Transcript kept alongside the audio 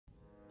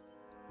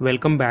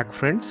Welcome back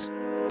friends,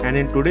 and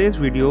in today's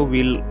video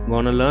we'll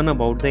gonna learn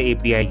about the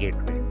API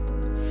gateway.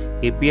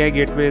 API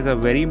gateway is a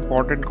very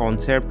important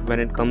concept when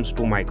it comes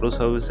to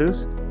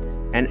microservices,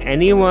 and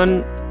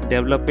anyone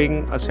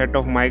developing a set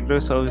of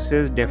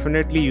microservices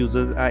definitely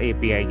uses a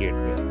API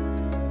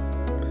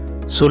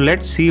gateway. So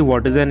let's see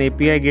what is an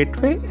API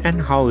gateway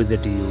and how is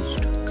it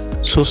used.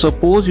 So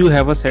suppose you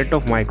have a set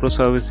of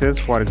microservices.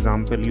 For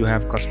example, you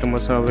have customer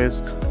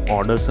service,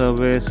 order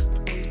service,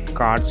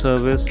 card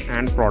service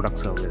and product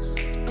service,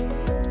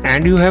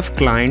 and you have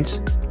clients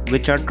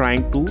which are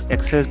trying to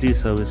access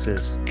these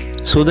services.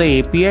 So the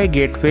API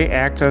gateway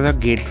acts as a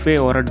gateway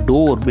or a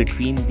door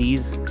between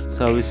these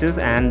services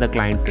and the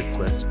client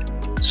request.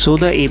 So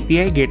the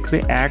API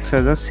gateway acts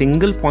as a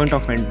single point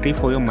of entry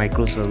for your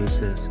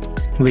microservices,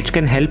 which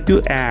can help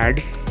you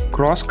add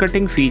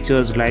cross-cutting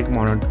features like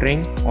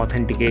monitoring,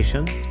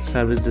 authentication,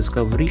 service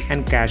discovery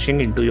and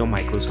caching into your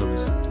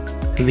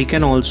microservice. We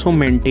can also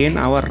maintain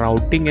our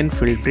routing and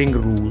filtering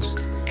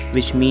rules,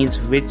 which means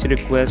which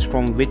request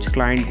from which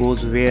client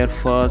goes where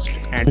first,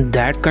 and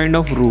that kind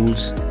of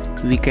rules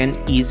we can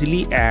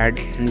easily add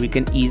and we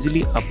can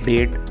easily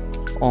update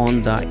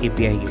on the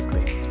API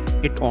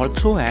gateway. It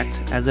also acts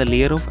as a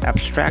layer of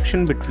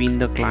abstraction between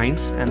the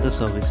clients and the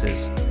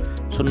services.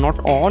 So not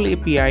all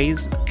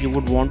APIs you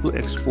would want to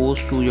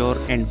expose to your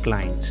end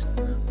clients.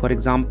 For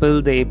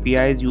example, the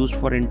APIs used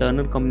for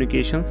internal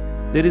communications,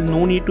 there is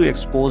no need to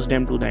expose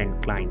them to the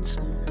end clients.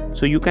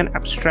 So you can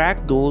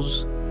abstract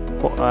those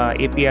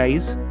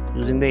APIs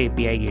using the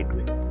API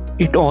gateway.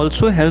 It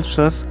also helps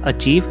us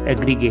achieve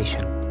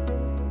aggregation,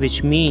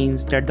 which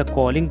means that the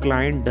calling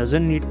client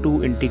doesn't need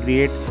to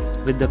integrate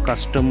with the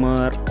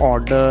customer,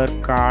 order,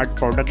 card,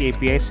 product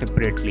API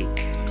separately.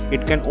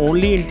 It can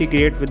only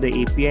integrate with the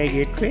API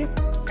gateway,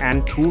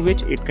 and through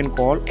which it can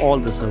call all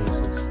the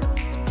services.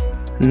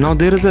 Now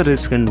there is a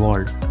risk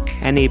involved.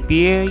 An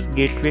API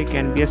gateway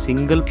can be a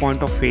single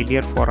point of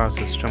failure for our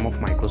system of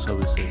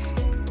microservices.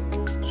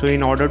 So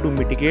in order to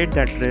mitigate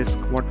that risk,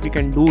 what we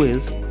can do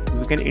is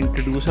we can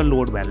introduce a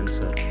load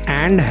balancer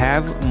and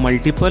have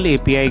multiple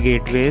API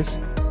gateways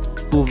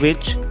to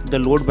which the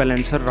load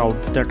balancer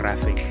routes the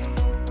traffic.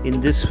 In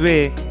this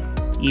way,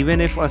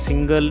 even if a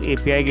single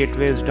API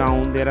gateway is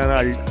down, there are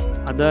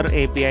other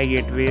API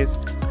gateways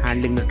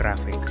handling the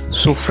traffic.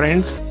 So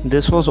friends,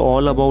 this was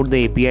all about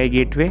the API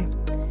gateway.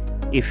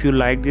 If you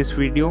like this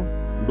video,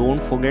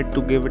 don't forget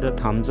to give it a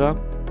thumbs up,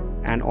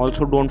 and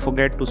also don't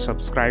forget to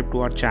subscribe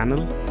to our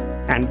channel.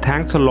 And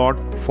thanks a lot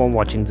for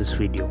watching this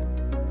video.